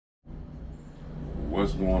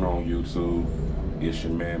What's going on, YouTube? It's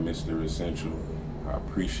your man, Mr. Essential. I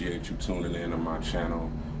appreciate you tuning in on my channel.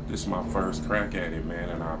 This is my first crack at it, man,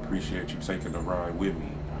 and I appreciate you taking the ride with me.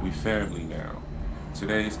 We family now.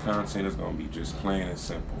 Today's content is going to be just plain and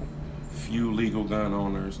simple. Few legal gun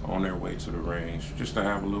owners on their way to the range just to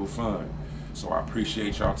have a little fun. So I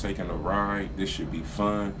appreciate y'all taking the ride. This should be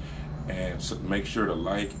fun. And so make sure to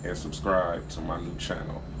like and subscribe to my new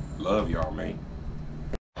channel. Love y'all, man.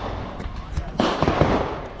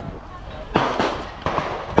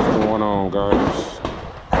 What's going on, guys?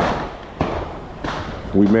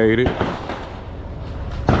 We made it.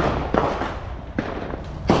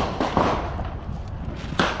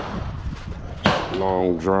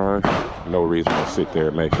 Long drive. No reason to sit there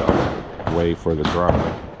and make y'all wait for the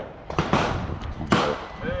drive. But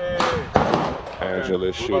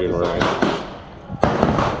Angela's shooting range.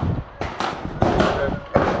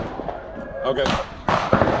 Okay.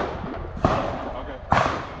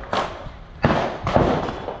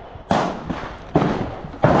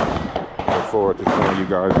 Look forward to showing you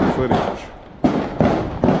guys the footage.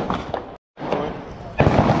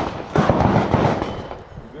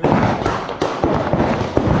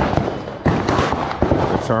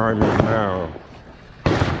 The time is now.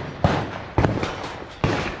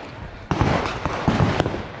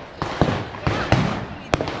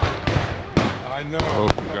 I know. I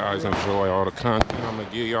hope you guys enjoy all the content I'm gonna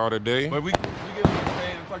give y'all today. But we get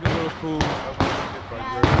it's like a little food.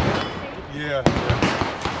 Yeah.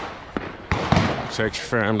 Protect your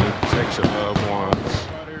family, protect your loved ones.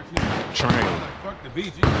 Train. Fuck the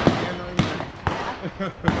beach. You can't handle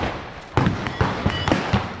anything.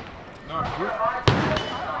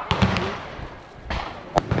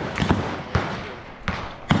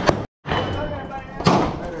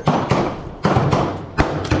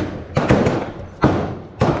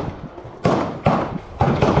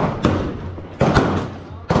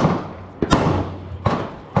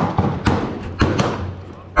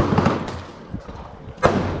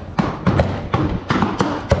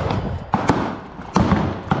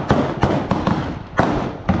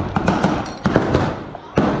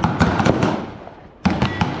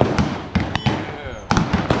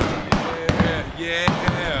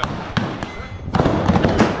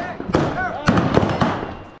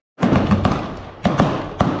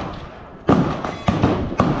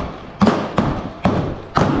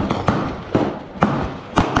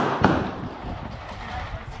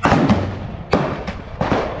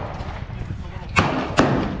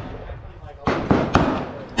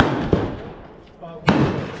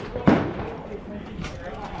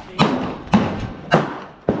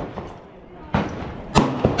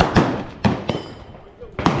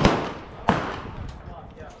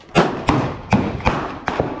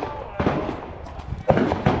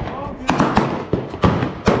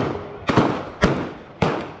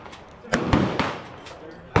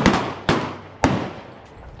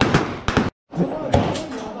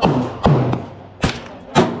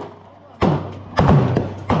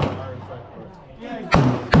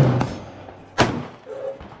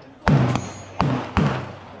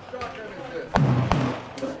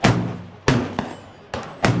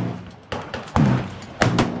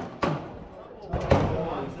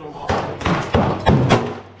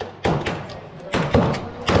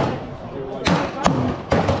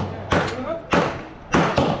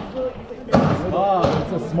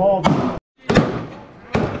 It's a small.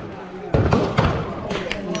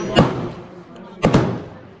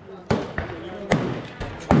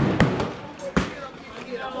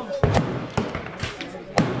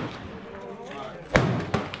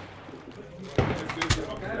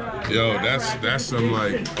 Yo, that's some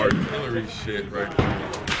like artillery shit right there.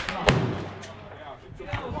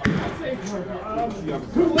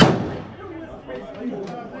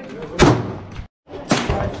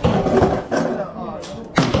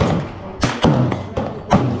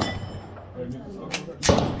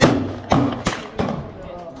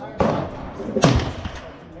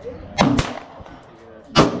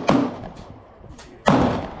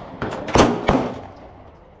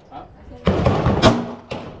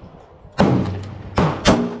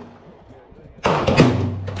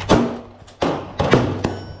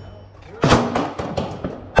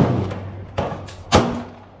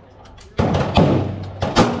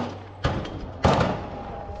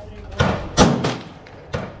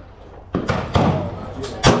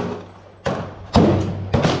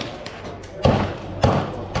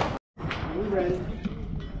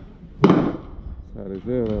 How is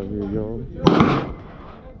that out here, y'all?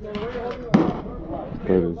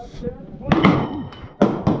 But it's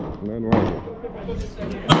nothing like it.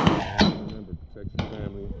 Remember, protect your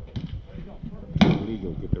family.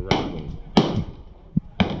 Legal, get the right one.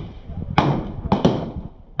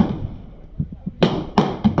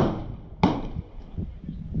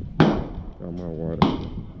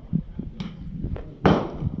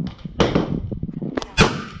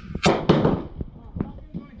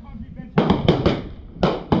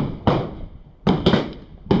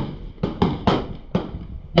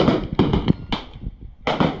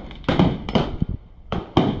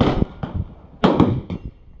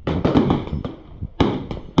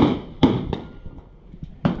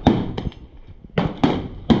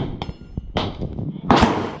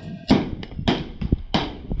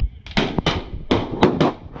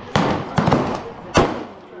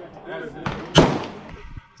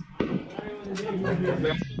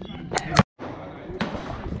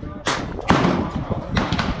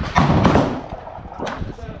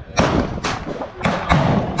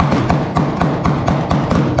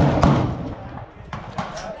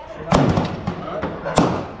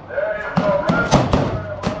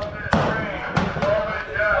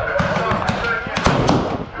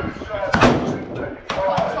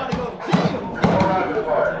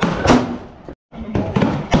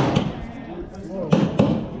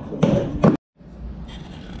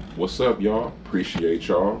 What's up, y'all? Appreciate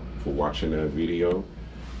y'all for watching that video.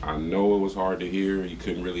 I know it was hard to hear. You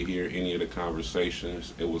couldn't really hear any of the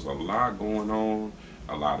conversations. It was a lot going on,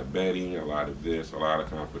 a lot of betting, a lot of this, a lot of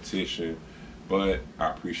competition. But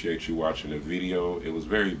I appreciate you watching the video. It was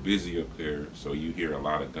very busy up there, so you hear a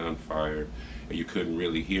lot of gunfire, and you couldn't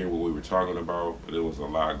really hear what we were talking about, but it was a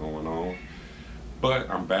lot going on. But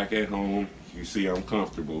I'm back at home. You see I'm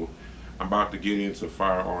comfortable. I'm about to get into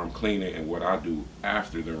firearm cleaning and what I do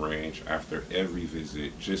after the range, after every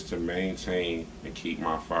visit, just to maintain and keep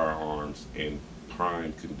my firearms in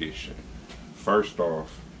prime condition. First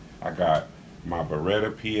off, I got my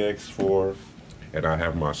Beretta PX4 and I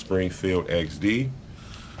have my Springfield XD.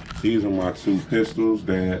 These are my two pistols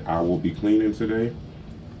that I will be cleaning today.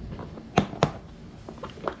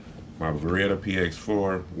 My Beretta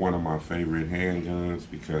PX4, one of my favorite handguns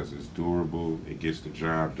because it's durable, it gets the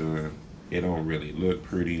job done. It don't really look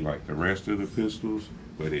pretty like the rest of the pistols,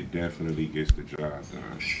 but it definitely gets the job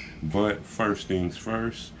done. But first things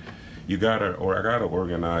first, I gotta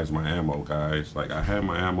organize my ammo, guys. Like, I had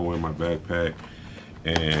my ammo in my backpack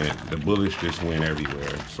and the bullets just went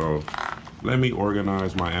everywhere. So let me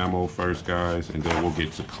organize my ammo first, guys, and then we'll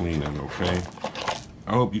get to cleaning, okay?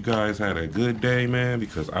 I hope you guys had a good day, man,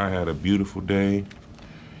 because I had a beautiful day.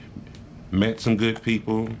 Met some good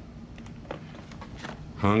people.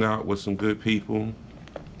 Hung out with some good people,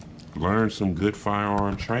 learned some good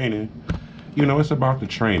firearm training. You know, it's about the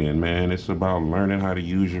training, man. It's about learning how to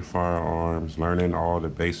use your firearms, learning all the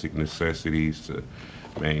basic necessities to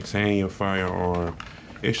maintain your firearm.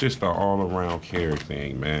 It's just an all-around care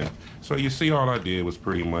thing, man. So you see, all I did was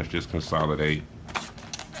pretty much just consolidate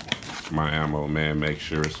my ammo, man, make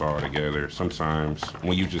sure it's all together. Sometimes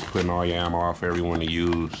when you just putting all your ammo out for everyone to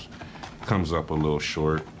use, it comes up a little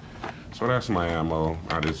short. So that's my ammo.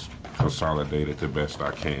 I just consolidate it the best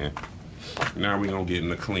I can. Now we're gonna get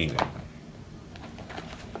into cleaning.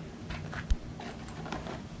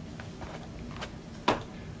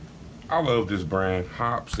 I love this brand,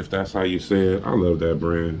 Hops, if that's how you say it. I love that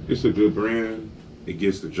brand. It's a good brand. It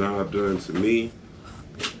gets the job done to me.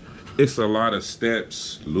 It's a lot of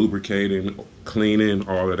steps, lubricating, cleaning,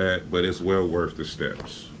 all of that, but it's well worth the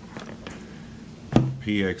steps.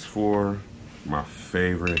 PX4. My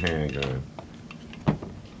favorite handgun.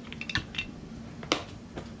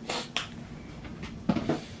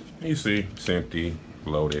 You see, it's empty,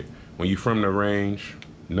 loaded. When you're from the range,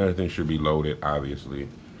 nothing should be loaded, obviously.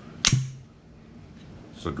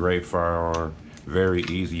 It's a great firearm, very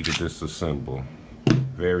easy to disassemble.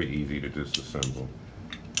 Very easy to disassemble.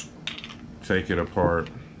 Take it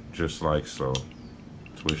apart, just like so.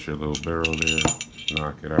 Twist your little barrel there,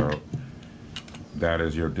 knock it out. That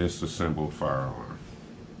is your disassembled firearm.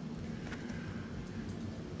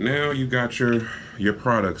 Now you got your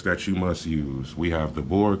products that you must use. We have the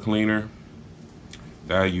bore cleaner.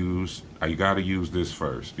 You gotta use this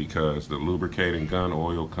first because the lubricating gun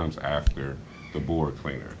oil comes after the bore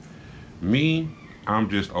cleaner. Me, I'm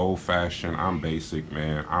just old-fashioned. I'm basic,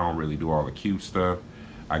 man. I don't really do all the cute stuff.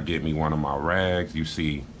 I get me one of my rags. You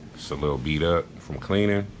see, it's a little beat up from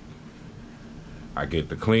cleaning. I get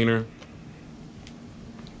the cleaner.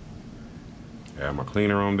 Have my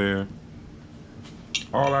cleaner on there.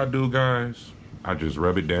 All I do, guys, I just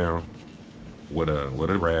rub it down with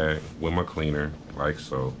a rag with my cleaner, like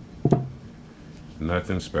so.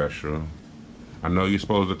 Nothing special. I know you're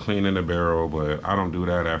supposed to clean in the barrel, but I don't do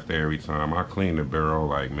that after every time. I clean the barrel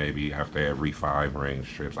like maybe after every 5 range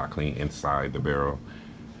trips. I clean inside the barrel.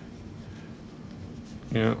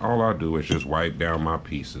 Yeah, all I do is just wipe down my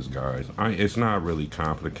pieces, guys. It's not really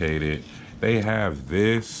complicated. They have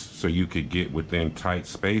this so you could get within tight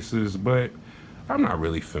spaces, but I'm not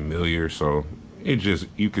really familiar, so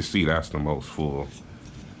you can see that's the most full.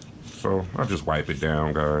 So I just wipe it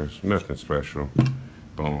down, guys. Nothing special.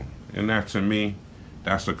 Boom. And that, to me,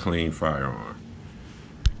 that's a clean firearm.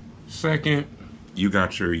 Second, you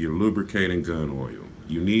got your lubricating gun oil.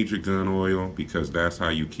 You need your gun oil because that's how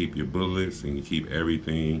you keep your bullets and you keep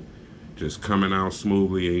everything just coming out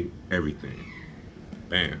smoothly, everything.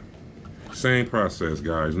 Bam. Same process,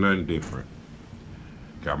 guys, nothing different.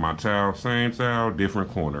 Got my towel, same towel, different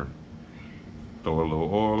corner. Throw a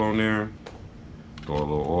little oil on there, Throw a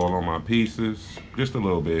little oil on my pieces, just a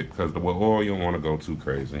little bit, because with oil you don't want to go too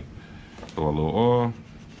crazy. Throw a little oil,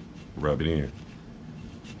 rub it in.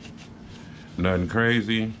 Nothing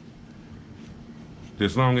crazy.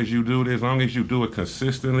 As long as you do this, as long as you do it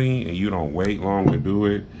consistently and you don't wait long to do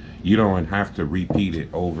it, you don't have to repeat it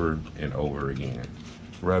over and over again.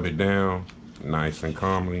 Rub it down nice and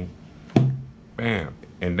calmly. Bam.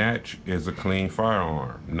 And that is a clean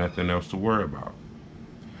firearm. Nothing else to worry about.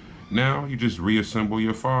 Now you just reassemble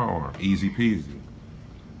your firearm. Easy peasy.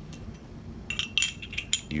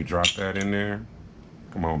 You drop that in there.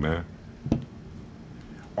 Come on, man.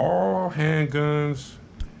 All handguns,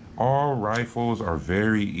 all rifles are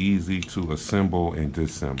very easy to assemble and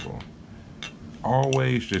disassemble.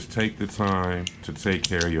 Always just take the time to take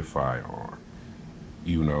care of your firearm.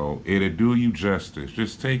 You know, it'll do you justice.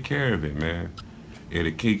 Just take care of it, man.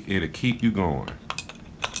 It'll keep you going.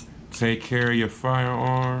 Take care of your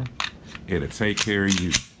firearm, it'll take care of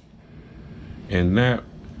you. And that,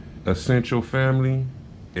 Essential family,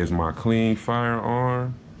 is my clean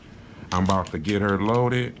firearm. I'm about to get her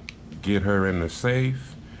loaded, get her in the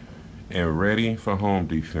safe, and ready for home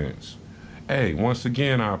defense. Hey, once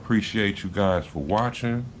again, I appreciate you guys for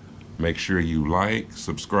watching. Make sure you like,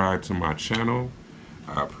 subscribe to my channel.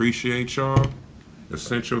 I appreciate y'all.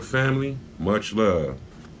 Essential family, much love.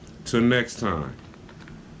 Till next time.